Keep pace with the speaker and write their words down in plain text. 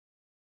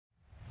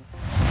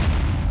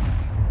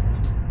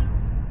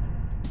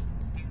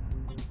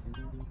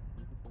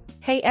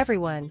Hey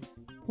everyone!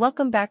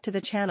 Welcome back to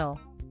the channel.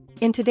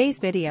 In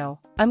today's video,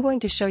 I'm going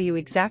to show you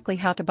exactly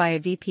how to buy a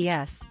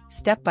VPS,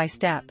 step by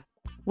step.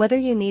 Whether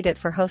you need it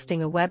for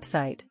hosting a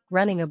website,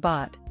 running a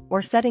bot,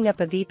 or setting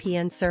up a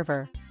VPN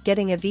server,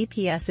 getting a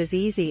VPS is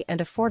easy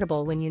and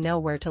affordable when you know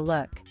where to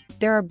look.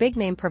 There are big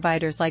name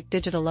providers like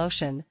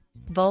DigitalOcean,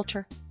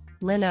 Vultr,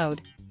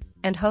 Linode,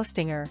 and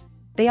Hostinger.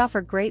 They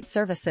offer great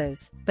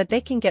services, but they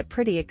can get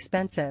pretty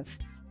expensive.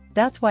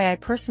 That's why I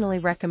personally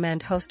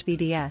recommend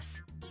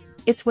HostVDS.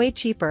 It's way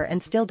cheaper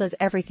and still does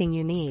everything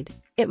you need.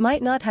 It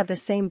might not have the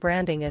same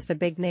branding as the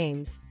big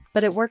names,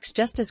 but it works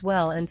just as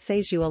well and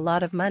saves you a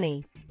lot of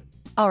money.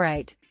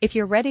 Alright, if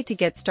you're ready to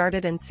get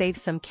started and save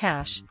some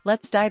cash,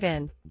 let's dive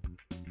in.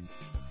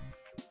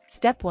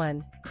 Step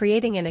 1.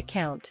 Creating an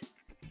account.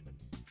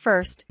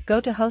 First,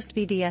 go to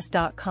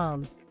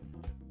hostvds.com.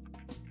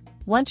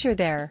 Once you're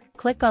there,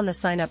 click on the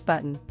Sign Up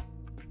button.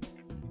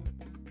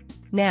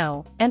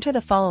 Now, enter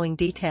the following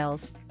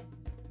details.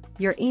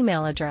 Your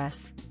email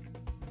address.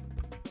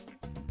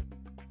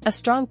 A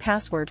strong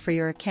password for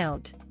your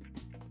account.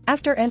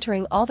 After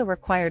entering all the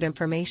required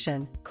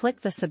information,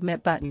 click the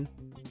Submit button.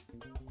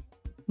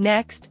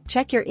 Next,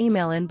 check your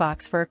email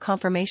inbox for a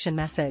confirmation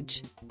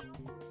message.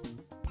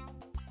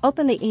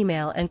 Open the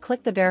email and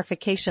click the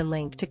verification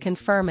link to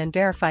confirm and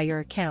verify your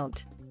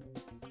account.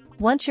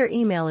 Once your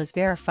email is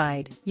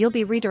verified, you'll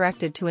be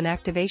redirected to an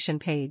activation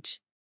page.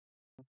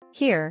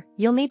 Here,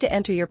 you'll need to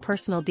enter your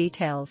personal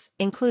details,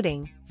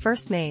 including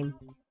first name,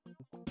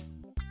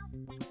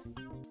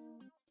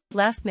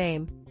 last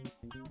name,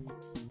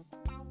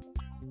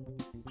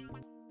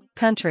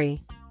 country,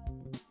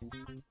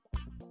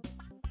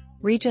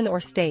 region or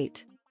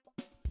state,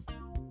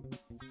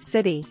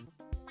 city,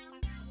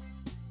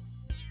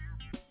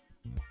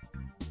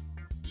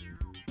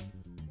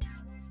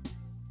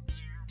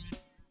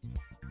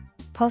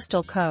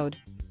 postal code,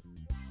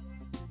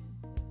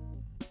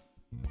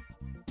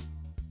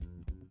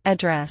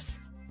 address.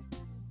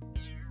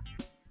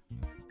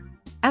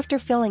 After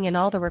filling in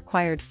all the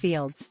required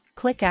fields,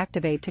 click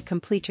Activate to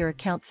complete your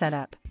account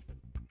setup.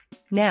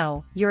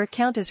 Now, your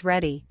account is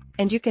ready,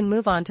 and you can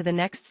move on to the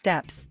next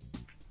steps.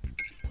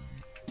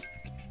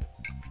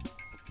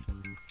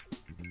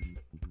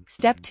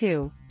 Step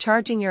 2.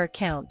 Charging your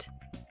account.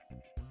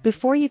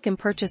 Before you can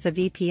purchase a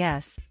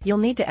VPS, you'll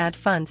need to add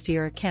funds to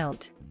your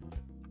account.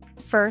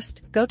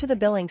 First, go to the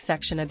billing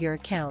section of your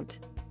account.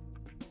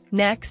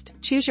 Next,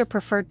 choose your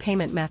preferred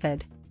payment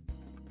method.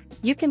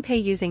 You can pay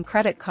using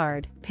credit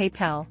card,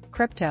 PayPal,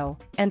 crypto,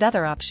 and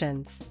other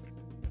options.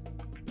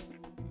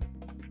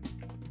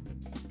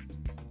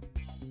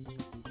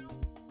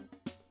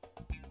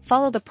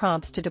 Follow the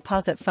prompts to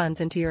deposit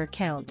funds into your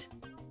account.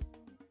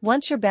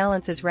 Once your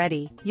balance is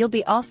ready, you'll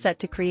be all set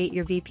to create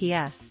your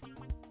VPS.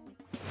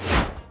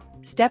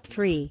 Step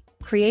 3.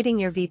 Creating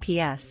your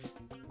VPS.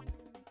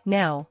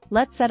 Now,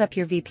 let's set up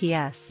your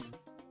VPS.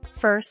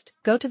 First,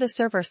 go to the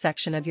server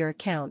section of your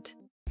account.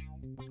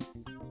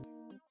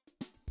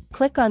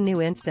 Click on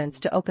New Instance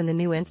to open the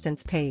New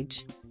Instance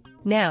page.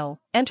 Now,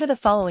 enter the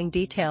following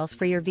details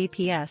for your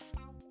VPS.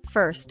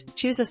 First,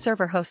 choose a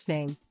server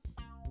hostname.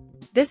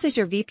 This is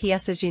your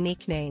VPS's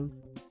unique name.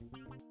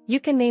 You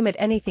can name it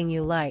anything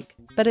you like,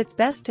 but it's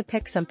best to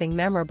pick something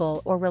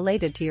memorable or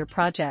related to your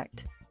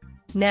project.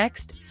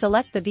 Next,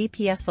 select the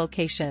VPS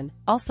location,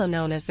 also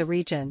known as the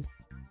region.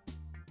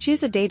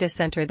 Choose a data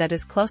center that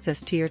is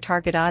closest to your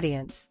target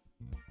audience.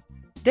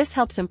 This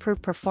helps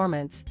improve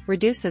performance,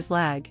 reduces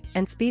lag,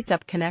 and speeds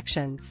up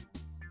connections.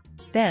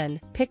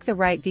 Then, pick the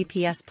right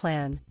VPS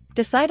plan.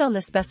 Decide on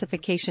the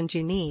specifications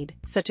you need,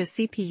 such as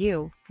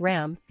CPU,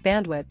 RAM,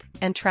 bandwidth,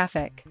 and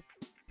traffic.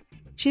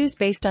 Choose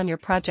based on your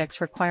project's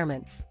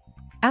requirements.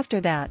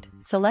 After that,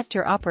 select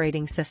your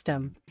operating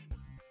system.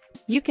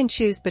 You can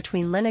choose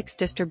between Linux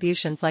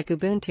distributions like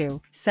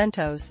Ubuntu,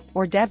 CentOS,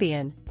 or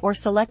Debian, or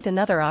select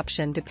another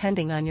option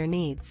depending on your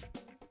needs.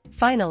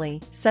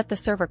 Finally, set the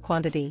server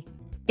quantity.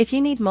 If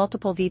you need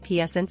multiple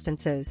VPS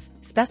instances,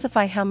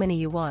 specify how many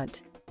you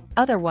want.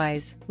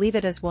 Otherwise, leave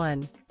it as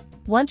one.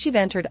 Once you've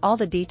entered all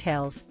the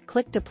details,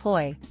 click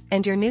Deploy,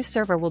 and your new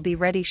server will be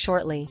ready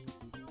shortly.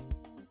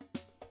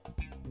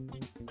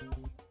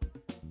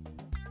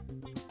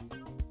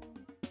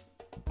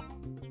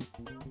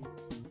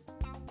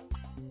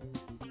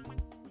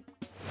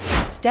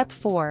 Step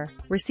 4.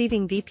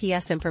 Receiving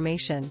VPS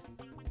information.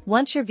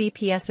 Once your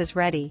VPS is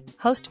ready,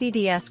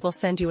 HostVDS will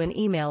send you an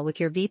email with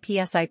your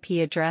VPS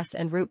IP address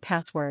and root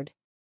password.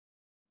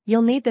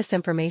 You'll need this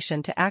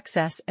information to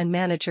access and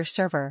manage your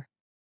server.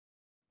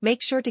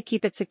 Make sure to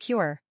keep it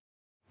secure.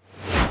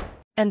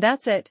 And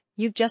that's it,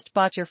 you've just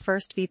bought your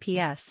first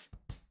VPS.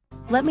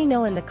 Let me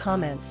know in the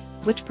comments,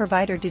 which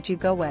provider did you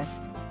go with?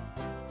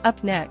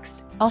 Up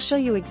next, I'll show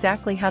you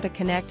exactly how to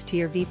connect to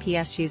your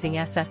VPS using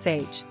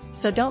SSH,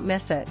 so don't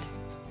miss it.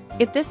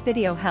 If this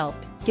video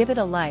helped, give it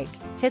a like,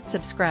 hit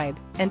subscribe,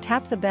 and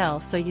tap the bell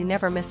so you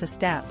never miss a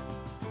step.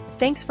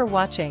 Thanks for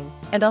watching,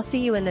 and I'll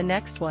see you in the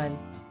next one.